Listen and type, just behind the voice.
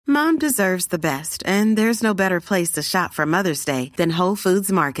Mom deserves the best, and there's no better place to shop for Mother's Day than Whole Foods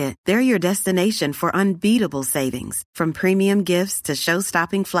Market. They're your destination for unbeatable savings, from premium gifts to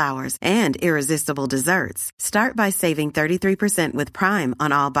show-stopping flowers and irresistible desserts. Start by saving 33% with Prime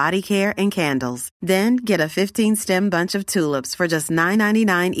on all body care and candles. Then get a 15-stem bunch of tulips for just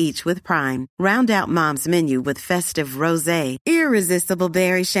 $9.99 each with Prime. Round out Mom's menu with festive rosé, irresistible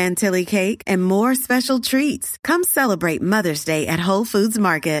berry chantilly cake, and more special treats. Come celebrate Mother's Day at Whole Foods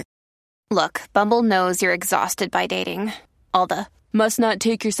Market. Look, Bumble knows you're exhausted by dating. All the, must not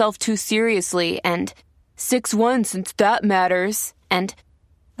take yourself too seriously, and 6'1" since that matters. And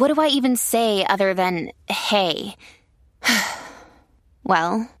what do I even say other than, hey?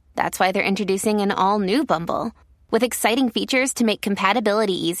 Well, that's why they're introducing an all-new Bumble, with exciting features to make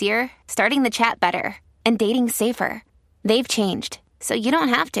compatibility easier, starting the chat better, and dating safer. They've changed, so you don't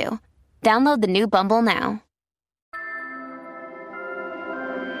have to. Download the new Bumble now.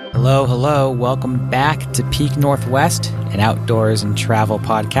 Hello, hello. Welcome back to Peak Northwest, an outdoors and travel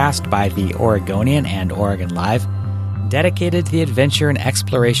podcast by The Oregonian and Oregon Live, dedicated to the adventure and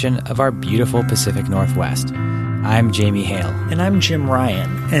exploration of our beautiful Pacific Northwest. I'm Jamie Hale. And I'm Jim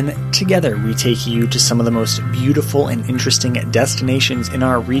Ryan. And together we take you to some of the most beautiful and interesting destinations in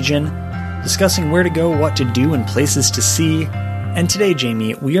our region, discussing where to go, what to do, and places to see. And today,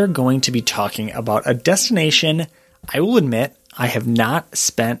 Jamie, we are going to be talking about a destination I will admit I have not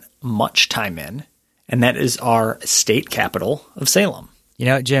spent much time in, and that is our state capital of Salem. You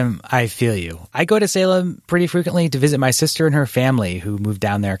know, Jim, I feel you. I go to Salem pretty frequently to visit my sister and her family who moved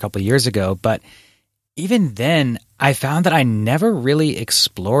down there a couple of years ago, but even then, I found that I never really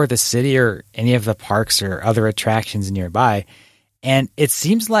explore the city or any of the parks or other attractions nearby. And it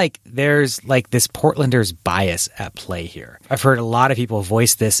seems like there's like this Portlander's bias at play here. I've heard a lot of people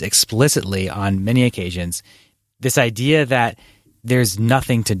voice this explicitly on many occasions. This idea that there's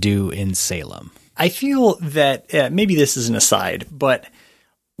nothing to do in Salem. I feel that maybe this is an aside, but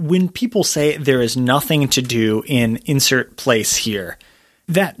when people say there is nothing to do in insert place here,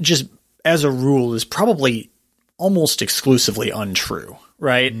 that just as a rule is probably almost exclusively untrue,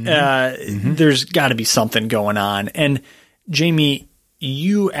 right? There's got to be something going on. And Jamie,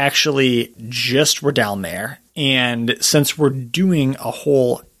 you actually just were down there. And since we're doing a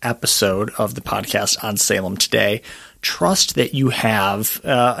whole episode of the podcast on Salem today, trust that you have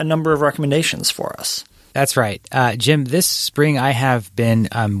a number of recommendations for us. That's right. Jim, this spring I have been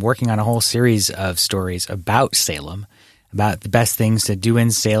working on a whole series of stories about Salem, about the best things to do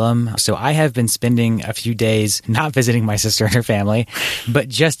in Salem. So I have been spending a few days not visiting my sister and her family, but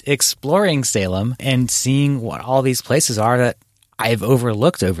just exploring Salem and seeing what all these places are that I've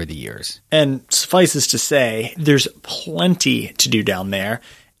overlooked over the years. And suffices to say, there's plenty to do down there.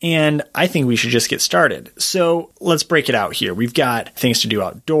 And I think we should just get started. So let's break it out here. We've got things to do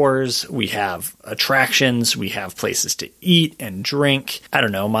outdoors. We have attractions. We have places to eat and drink. I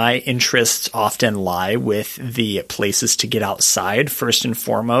don't know. My interests often lie with the places to get outside first and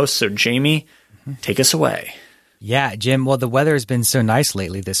foremost. So Jamie, take us away. Yeah, Jim. Well, the weather has been so nice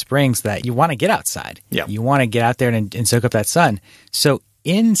lately this spring so that you want to get outside. Yeah. You want to get out there and soak up that sun. So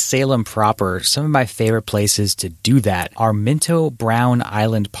in Salem proper, some of my favorite places to do that are Minto Brown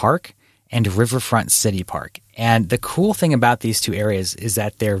Island Park and Riverfront City Park. And the cool thing about these two areas is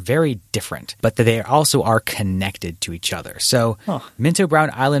that they're very different, but that they also are connected to each other. So Minto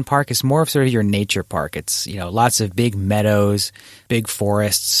Brown Island Park is more of sort of your nature park. It's, you know, lots of big meadows, big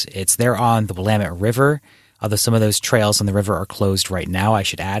forests. It's there on the Willamette River. Although some of those trails on the river are closed right now, I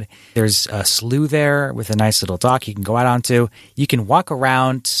should add. There's a slough there with a nice little dock you can go out onto. You can walk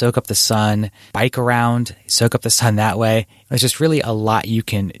around, soak up the sun, bike around, soak up the sun that way. There's just really a lot you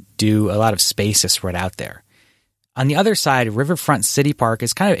can do, a lot of space to spread out there. On the other side, Riverfront City Park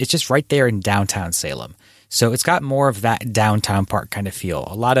is it's just right there in downtown Salem. So it's got more of that downtown park kind of feel.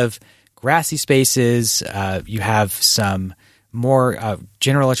 A lot of grassy spaces. You have some more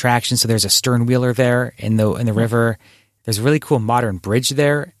general attractions. So there's a stern wheeler there in the river. There's a really cool modern bridge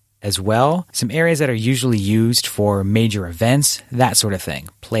there as well. Some areas that are usually used for major events, that sort of thing.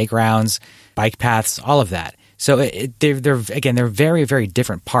 Playgrounds, bike paths, all of that. So they're very, very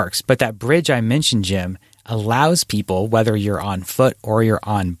different parks. But that bridge I mentioned, Jim, allows people, whether you're on foot or you're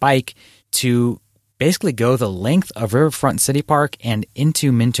on bike, to basically go the length of Riverfront City Park and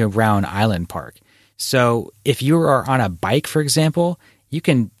into Minto Brown Island Park. So if you are on a bike, for example, you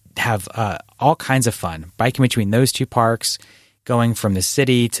can have all kinds of fun biking between those two parks, going from the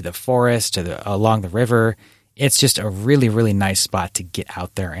city to the forest to along the river. It's just a really, really nice spot to get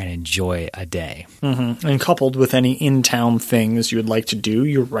out there and enjoy a day. Mm-hmm. And coupled with any in-town things you would like to do,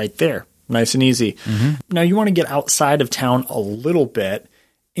 you're right there. Nice and easy. Mm-hmm. Now, you want to get outside of town a little bit.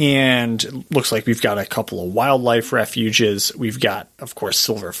 And it looks like we've got a couple of wildlife refuges. We've got, of course,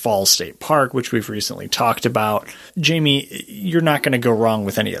 Silver Falls State Park, which we've recently talked about. Jamie, you're not going to go wrong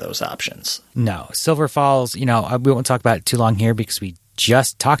with any of those options. No. Silver Falls, we won't talk about it too long here because we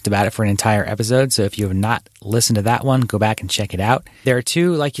just talked about it for an entire episode. So if you have not listened to that one, go back and check it out. There are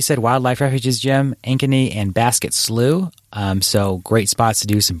two, like you said, wildlife refuges, Jim, Ankeny and Basket Slough. So great spots to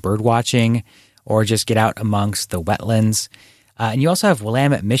do some bird watching or just get out amongst the wetlands. And you also have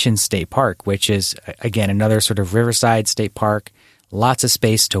Willamette Mission State Park, which is, again, another sort of riverside state park. Lots of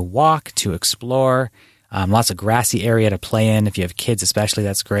space to walk, to explore, lots of grassy area to play in. If you have kids especially,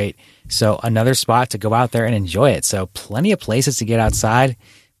 that's great. So another spot to go out there and enjoy it. So plenty of places to get outside,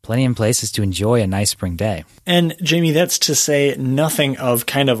 plenty of places to enjoy a nice spring day. And Jamie, that's to say nothing of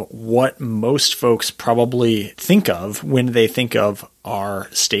kind of what most folks probably think of when they think of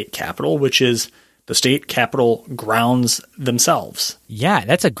our state capital, which is the state capitol grounds themselves. Yeah,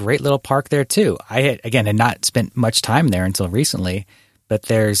 that's a great little park there too. I had not spent much time there until recently, but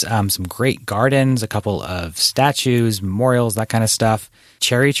there's some great gardens, a couple of statues, memorials, that kind of stuff.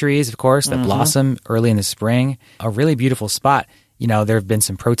 Cherry trees, of course, that blossom early in the spring. A really beautiful spot. There have been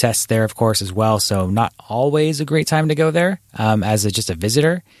some protests there, of course, as well, so not always a great time to go there as just a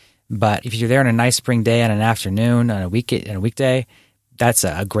visitor. But if you're there on a nice spring day, on an afternoon, on a weekday, that's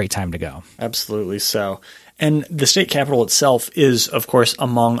a great time to go. Absolutely so. And the state capitol itself is, of course,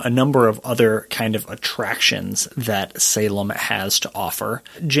 among a number of other kind of attractions that Salem has to offer.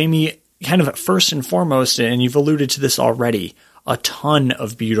 Jamie, kind of first and foremost, and you've alluded to this already, a ton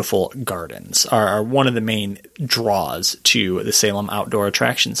of beautiful gardens are one of the main draws to the Salem outdoor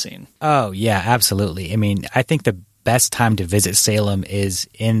attraction scene. Oh, yeah, absolutely. I mean, I think the best time to visit Salem is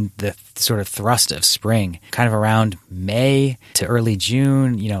in the sort of thrust of spring, kind of around May to early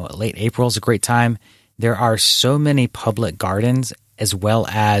June. Late April is a great time. There are so many public gardens as well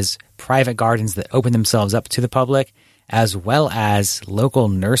as private gardens that open themselves up to the public, as well as local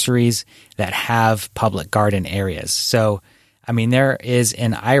nurseries that have public garden areas. So, I mean, there is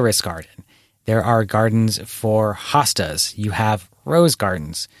an iris garden. There are gardens for hostas. You have rose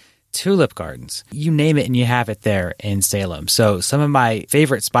gardens, tulip gardens, you name it and you have it there in Salem. So some of my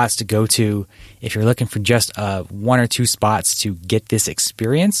favorite spots to go to if you're looking for just one or two spots to get this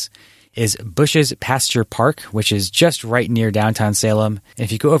experience is Bush's Pasture Park, which is just right near downtown Salem. And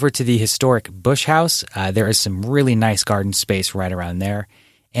if you go over to the historic Bush House, there is some really nice garden space right around there.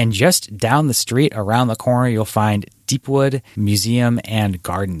 And just down the street, around the corner, you'll find Deepwood Museum and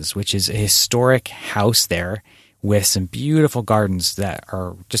Gardens, which is a historic house there with some beautiful gardens that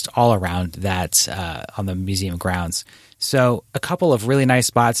are just all around that on the museum grounds. So a couple of really nice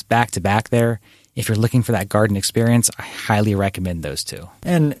spots back to back there. If you're looking for that garden experience, I highly recommend those two.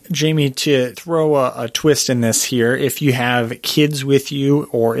 And Jamie, to throw a twist in this here, if you have kids with you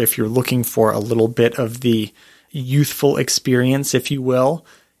or if you're looking for a little bit of the youthful experience, if you will,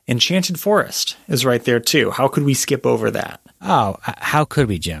 Enchanted Forest is right there too. How could we skip over that? Oh, how could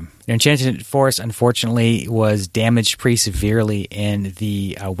we, Jim? Enchanted Forest, unfortunately, was damaged pretty severely in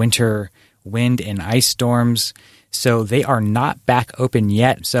the winter wind and ice storms, so they are not back open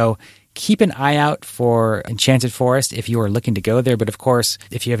yet. So keep an eye out for Enchanted Forest if you are looking to go there. But of course,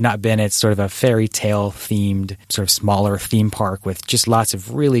 if you have not been, it's sort of a fairy tale themed, sort of smaller theme park with just lots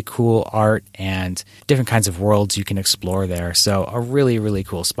of really cool art and different kinds of worlds you can explore there. So a really, really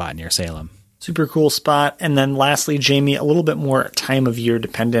cool spot near Salem. Super cool spot. And then lastly, Jamie, a little bit more time of year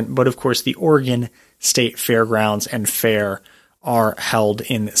dependent, but of course the Oregon State Fairgrounds and Fair are held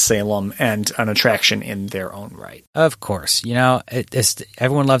in Salem and an attraction in their own right. Of course.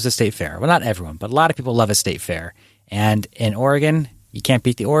 Everyone loves a state fair. Well, not everyone, but a lot of people love a state fair. And in Oregon, you can't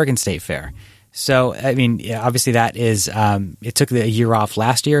beat the Oregon State Fair. So, I mean, obviously that is, it took a year off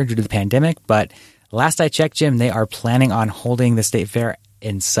last year due to the pandemic, but last I checked, Jim, they are planning on holding the state fair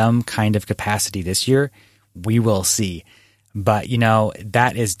in some kind of capacity this year. We will see. But,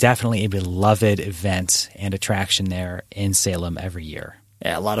 that is definitely a beloved event and attraction there in Salem every year.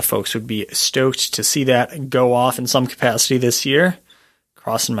 Yeah, a lot of folks would be stoked to see that go off in some capacity this year.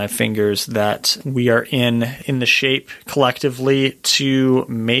 Crossing my fingers that we are in the shape collectively to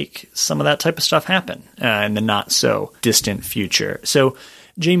make some of that type of stuff happen in the not so distant future. So,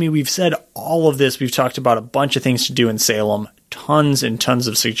 Jamie, we've said all of this. We've talked about a bunch of things to do in Salem, tons and tons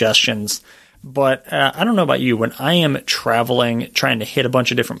of suggestions. But I don't know about you. When I am traveling, trying to hit a bunch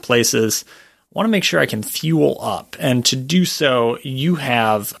of different places, I want to make sure I can fuel up. And to do so, you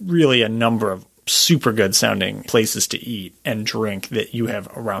have really a number of super good sounding places to eat and drink that you have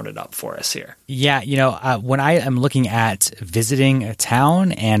rounded up for us here. Yeah, when I am looking at visiting a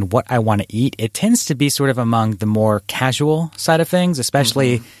town and what I want to eat, it tends to be sort of among the more casual side of things,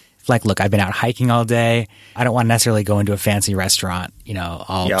 especially if, like, look, I've been out hiking all day. I don't want to necessarily go into a fancy restaurant,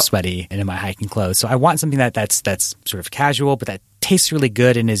 all sweaty and in my hiking clothes. So I want something that's sort of casual, but that tastes really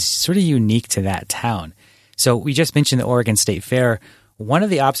good and is sort of unique to that town. So we just mentioned the Oregon State Fair. One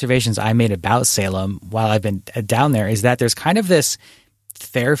of the observations I made about Salem while I've been down there is that there's kind of this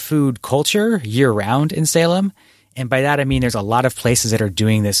fair food culture year-round in Salem. And by that, I mean there's a lot of places that are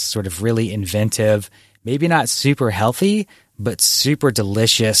doing this sort of really inventive, maybe not super healthy, but super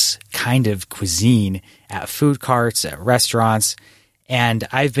delicious kind of cuisine at food carts, at restaurants. And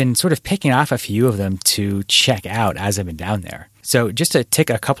I've been sort of picking off a few of them to check out as I've been down there. So just to tick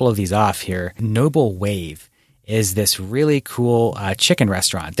a couple of these off here, Noble Wave is this really cool chicken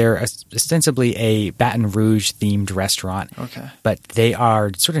restaurant. They're ostensibly a Baton Rouge-themed restaurant, but they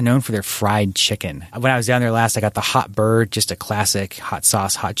are sort of known for their fried chicken. When I was down there last, I got the Hot Bird, just a classic hot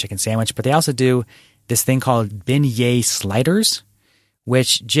sauce, hot chicken sandwich, but they also do this thing called beignet sliders,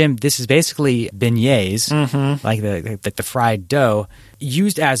 which, Jim, this is basically beignets, like the fried dough,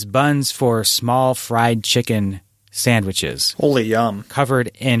 used as buns for small fried chicken sandwiches. Holy yum.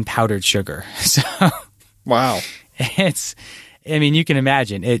 Covered in powdered sugar. So... Wow. You can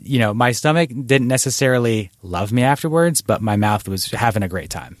imagine it, my stomach didn't necessarily love me afterwards, but my mouth was having a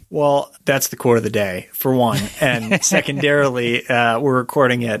great time. Well, that's the quote of the day, for one. And secondarily, we're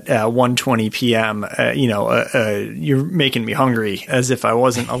recording at 1:20 p.m. You're making me hungry, as if I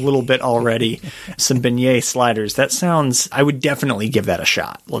wasn't a little bit already. Some beignet sliders. That sounds, I would definitely give that a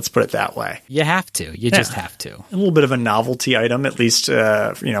shot. Let's put it that way. You have to. You just have to. A little bit of a novelty item, at least,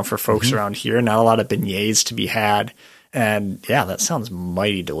 for folks around here. Not a lot of beignets to be had. And yeah, that sounds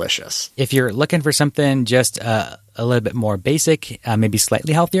mighty delicious. If you're looking for something just a little bit more basic, maybe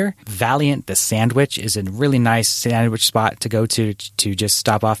slightly healthier, Valiant the Sandwich is a really nice sandwich spot to go to just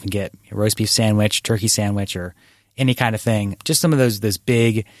stop off and get a roast beef sandwich, turkey sandwich, or any kind of thing. Just some of those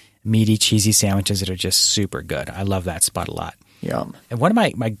big, meaty, cheesy sandwiches that are just super good. I love that spot a lot. Yum. And one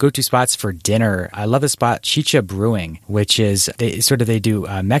of my go-to spots for dinner, I love the spot Chicha Brewing, which is they do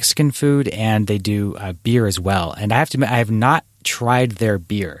Mexican food and they do beer as well. And I have to admit, I have not tried their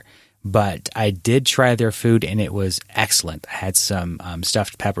beer, but I did try their food and it was excellent. I had some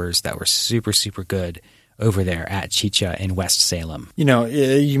stuffed peppers that were super, super good over there at Chicha in West Salem.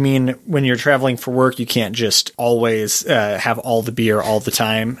 You mean when you're traveling for work, you can't just always have all the beer all the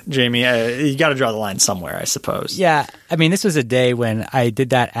time, Jamie? You got to draw the line somewhere, I suppose. Yeah. This was a day when I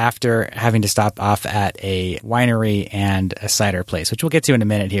did that after having to stop off at a winery and a cider place, which we'll get to in a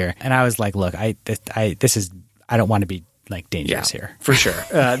minute here. And I was like, look, I don't want to be dangerous here. For sure.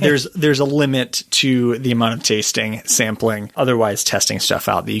 There's a limit to the amount of tasting, sampling, otherwise testing stuff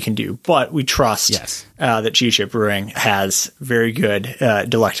out that you can do. But we trust that Chicha Brewing has very good,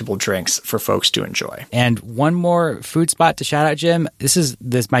 delectable drinks for folks to enjoy. And one more food spot to shout out, Jim. This is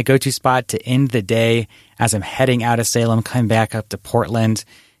my go-to spot to end the day as I'm heading out of Salem, coming back up to Portland.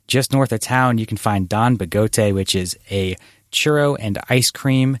 Just north of town, you can find Don Bigote, which is a churro and ice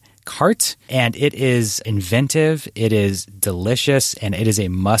cream cart, and it is inventive, it is delicious, and it is a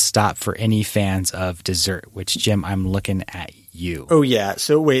must-stop for any fans of dessert, which, Jim, I'm looking at you. Oh, yeah.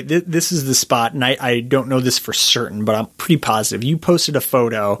 So, wait, this is the spot, and I don't know this for certain, but I'm pretty positive. You posted a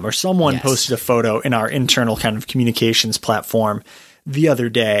photo, or someone posted a photo in our internal kind of communications platform the other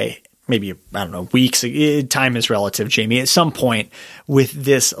day, maybe, I don't know, weeks. Time is relative, Jamie. At some point with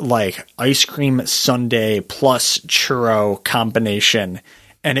this, ice cream sundae plus churro combination,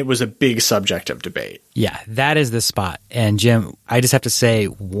 and it was a big subject of debate. Yeah, that is the spot. And Jim, I just have to say,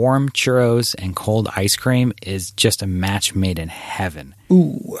 warm churros and cold ice cream is just a match made in heaven.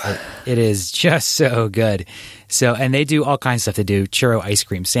 Ooh. It is just so good. So, and they do all kinds of stuff. They do churro ice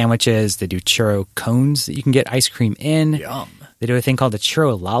cream sandwiches. They do churro cones that you can get ice cream in. Yum. They do a thing called the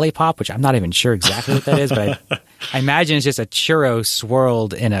churro lollipop, which I'm not even sure exactly what that is, but I imagine it's just a churro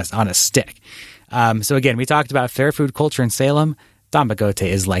swirled on a stick. So again, we talked about fair food culture in Salem. Don Bigote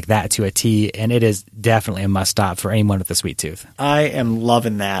is like that to a T, and it is definitely a must-stop for anyone with a sweet tooth. I am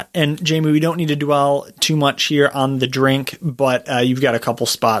loving that. And, Jamie, we don't need to dwell too much here on the drink, but you've got a couple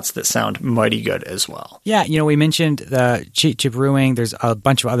spots that sound mighty good as well. Yeah, we mentioned the Chicha Brewing. There's a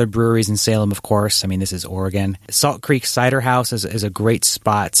bunch of other breweries in Salem, of course. This is Oregon. Salt Creek Cider House is a great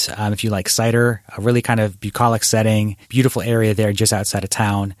spot if you like cider, a really kind of bucolic setting, beautiful area there just outside of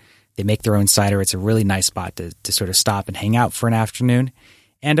town. They make their own cider. It's a really nice spot to sort of stop and hang out for an afternoon.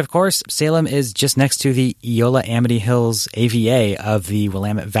 And of course, Salem is just next to the Eola Amity Hills AVA of the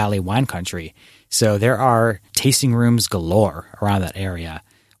Willamette Valley wine country. So there are tasting rooms galore around that area.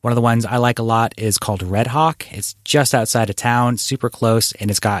 One of the ones I like a lot is called Red Hawk. It's just outside of town, super close, and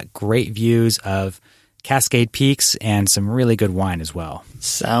it's got great views of Cascade Peaks and some really good wine as well.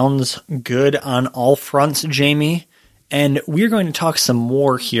 Sounds good on all fronts, Jamie. And we're going to talk some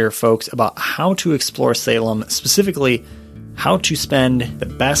more here, folks, about how to explore Salem, specifically how to spend the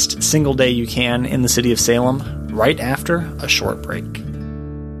best single day you can in the city of Salem right after a short break.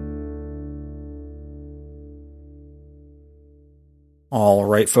 All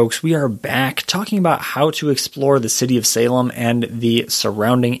right, folks, we are back talking about how to explore the city of Salem and the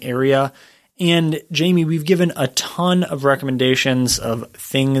surrounding area. And Jamie, we've given a ton of recommendations of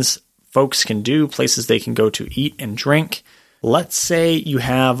things folks can do, places they can go to eat and drink. Let's say you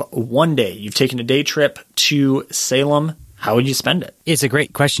have one day, you've taken a day trip to Salem. How would you spend it? It's a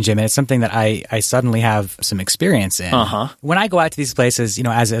great question, Jim, and it's something that I suddenly have some experience in. When I go out to these places,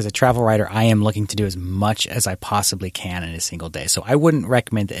 as a travel writer, I am looking to do as much as I possibly can in a single day. So I wouldn't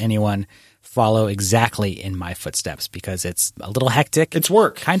recommend that anyone follow exactly in my footsteps because it's a little hectic. It's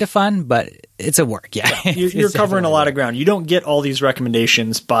work. Kind of fun, but it's a work, yeah. You're covering a lot of ground. You don't get all these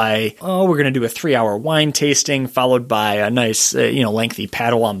recommendations by, we're going to do a 3-hour wine tasting followed by a nice, lengthy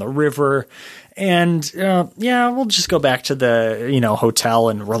paddle on the river. And, we'll just go back to the, hotel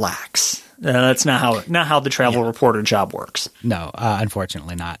and relax. That's not how the travel reporter job works. No,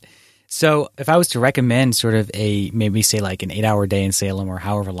 unfortunately not. So if I was to recommend sort of maybe say like an 8-hour day in Salem or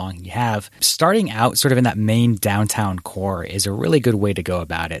however long you have, starting out sort of in that main downtown core is a really good way to go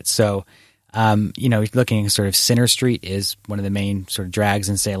about it. So, looking at sort of Center Street is one of the main sort of drags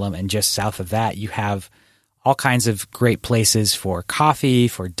in Salem. And just south of that, you have all kinds of great places for coffee,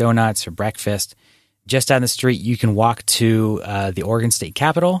 for donuts, for breakfast. Just down the street, you can walk to the Oregon State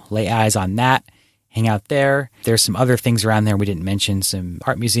Capitol, lay eyes on that, hang out there. There's some other things around there we didn't mention, some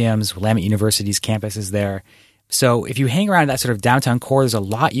art museums. Willamette University's campus is there. So if you hang around that sort of downtown core, there's a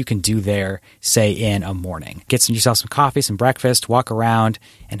lot you can do there, say, in a morning. Get yourself some coffee, some breakfast, walk around,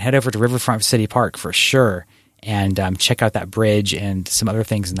 and head over to Riverfront City Park for sure, and check out that bridge and some other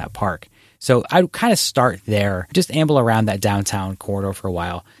things in that park. So I would kind of start there, just amble around that downtown corridor for a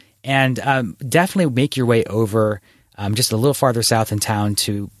while, and definitely make your way over just a little farther south in town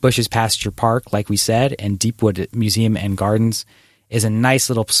to Bush's Pasture Park, like we said, and Deepwood Museum and Gardens is a nice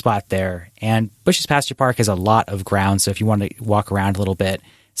little spot there. And Bush's Pasture Park has a lot of ground, so if you want to walk around a little bit,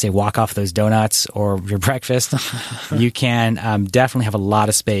 say walk off those donuts or your breakfast, you can definitely have a lot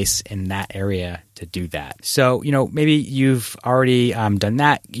of space in that area to do that. So, maybe you've already done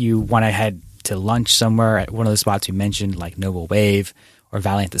that. You want to head to lunch somewhere at one of the spots we mentioned, like Noble Wave or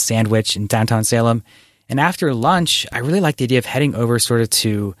Valiant the Sandwich in downtown Salem. And after lunch, I really like the idea of heading over sort of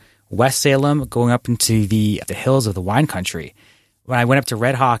to West Salem, going up into the hills of the wine country. When I went up to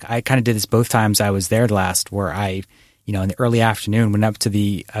Red Hawk, I kind of did this both times I was there last, where I, in the early afternoon, went up to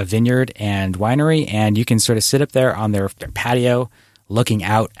the vineyard and winery, and you can sort of sit up there on their patio, looking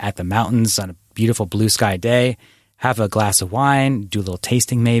out at the mountains on a beautiful blue sky day, have a glass of wine, do a little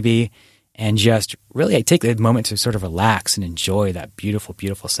tasting maybe, and just really take the moment to sort of relax and enjoy that beautiful,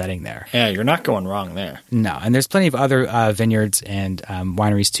 beautiful setting there. Yeah, you're not going wrong there. No, and there's plenty of other vineyards and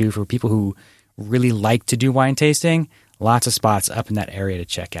wineries too for people who really like to do wine tasting. Lots of spots up in that area to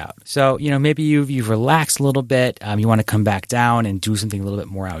check out. So, maybe you've relaxed a little bit. You want to come back down and do something a little bit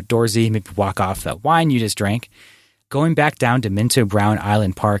more outdoorsy, maybe walk off that wine you just drank. Going back down to Minto Brown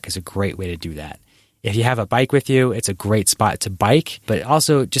Island Park is a great way to do that. If you have a bike with you, it's a great spot to bike, but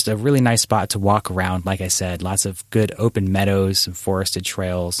also just a really nice spot to walk around. Like I said, lots of good open meadows, some forested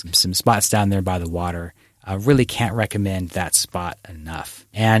trails, some spots down there by the water. I really can't recommend that spot enough.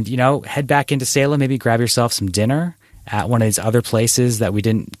 And, head back into Salem, maybe grab yourself some dinner at one of these other places that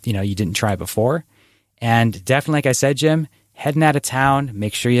you didn't try before. And definitely, like I said, Jim, heading out of town,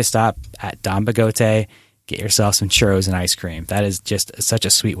 make sure you stop at Don Bigote, get yourself some churros and ice cream. That is just such a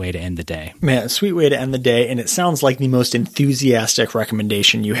sweet way to end the day. Man, a sweet way to end the day, and it sounds like the most enthusiastic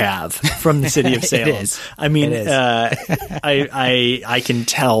recommendation you have from the city of Salem. It is. I mean, I can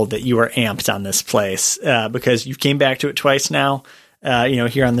tell that you are amped on this place because you came back to it twice now.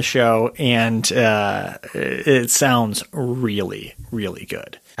 Here on the show, and it sounds really, really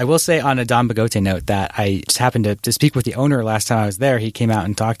good. I will say on a Don Bigote note that I just happened to speak with the owner last time I was there. He came out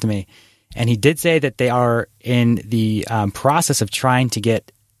and talked to me, and he did say that they are in the process of trying to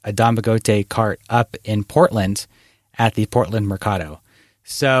get a Don Bigote cart up in Portland at the Portland Mercado.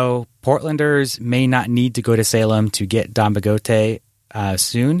 So Portlanders may not need to go to Salem to get Don Bigote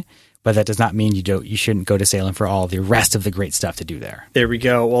soon. but that does not mean you shouldn't go to Salem for all the rest of the great stuff to do there. There we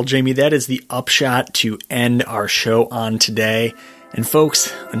go. Well, Jamie, that is the upshot to end our show on today. And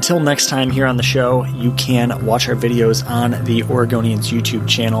folks, until next time here on the show, you can watch our videos on the Oregonians YouTube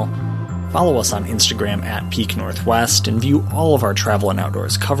channel, follow us on Instagram at Peak Northwest, and view all of our travel and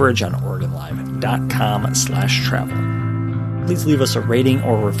outdoors coverage on OregonLive.com/travel. Please leave us a rating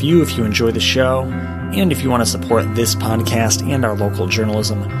or review if you enjoy the show, and if you want to support this podcast and our local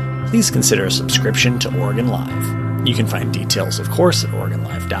journalism, please consider a subscription to Oregon Live. You can find details, of course, at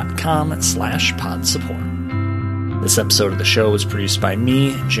OregonLive.com/podsupport. This episode of the show was produced by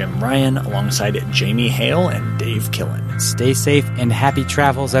me, Jim Ryan, alongside Jamie Hale and Dave Killen. Stay safe and happy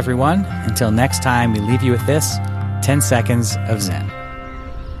travels, everyone. Until next time, we leave you with this 10 seconds of Zen.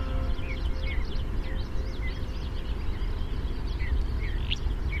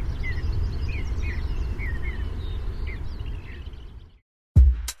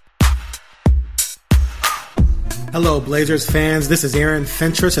 Hello, Blazers fans. This is Aaron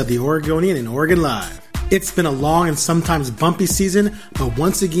Fentress of the Oregonian and Oregon Live. It's been a long and sometimes bumpy season, but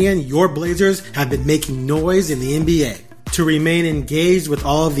once again, your Blazers have been making noise in the NBA. To remain engaged with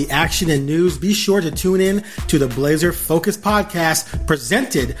all of the action and news, be sure to tune in to the Blazer Focus podcast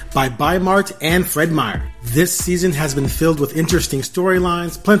presented by Bimart and Fred Meyer. This season has been filled with interesting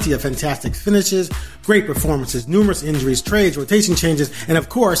storylines, plenty of fantastic finishes, great performances, numerous injuries, trades, rotation changes, and of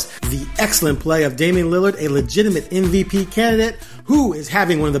course, the excellent play of Damian Lillard, a legitimate MVP candidate who is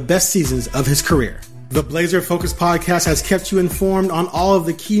having one of the best seasons of his career. The Blazer Focus podcast has kept you informed on all of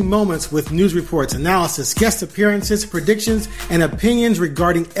the key moments with news reports, analysis, guest appearances, predictions, and opinions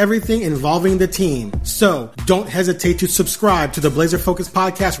regarding everything involving the team. So don't hesitate to subscribe to the Blazer Focus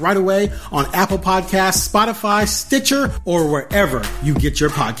podcast right away on Apple Podcasts, Spotify, Stitcher, or wherever you get your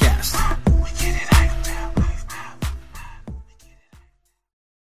podcasts.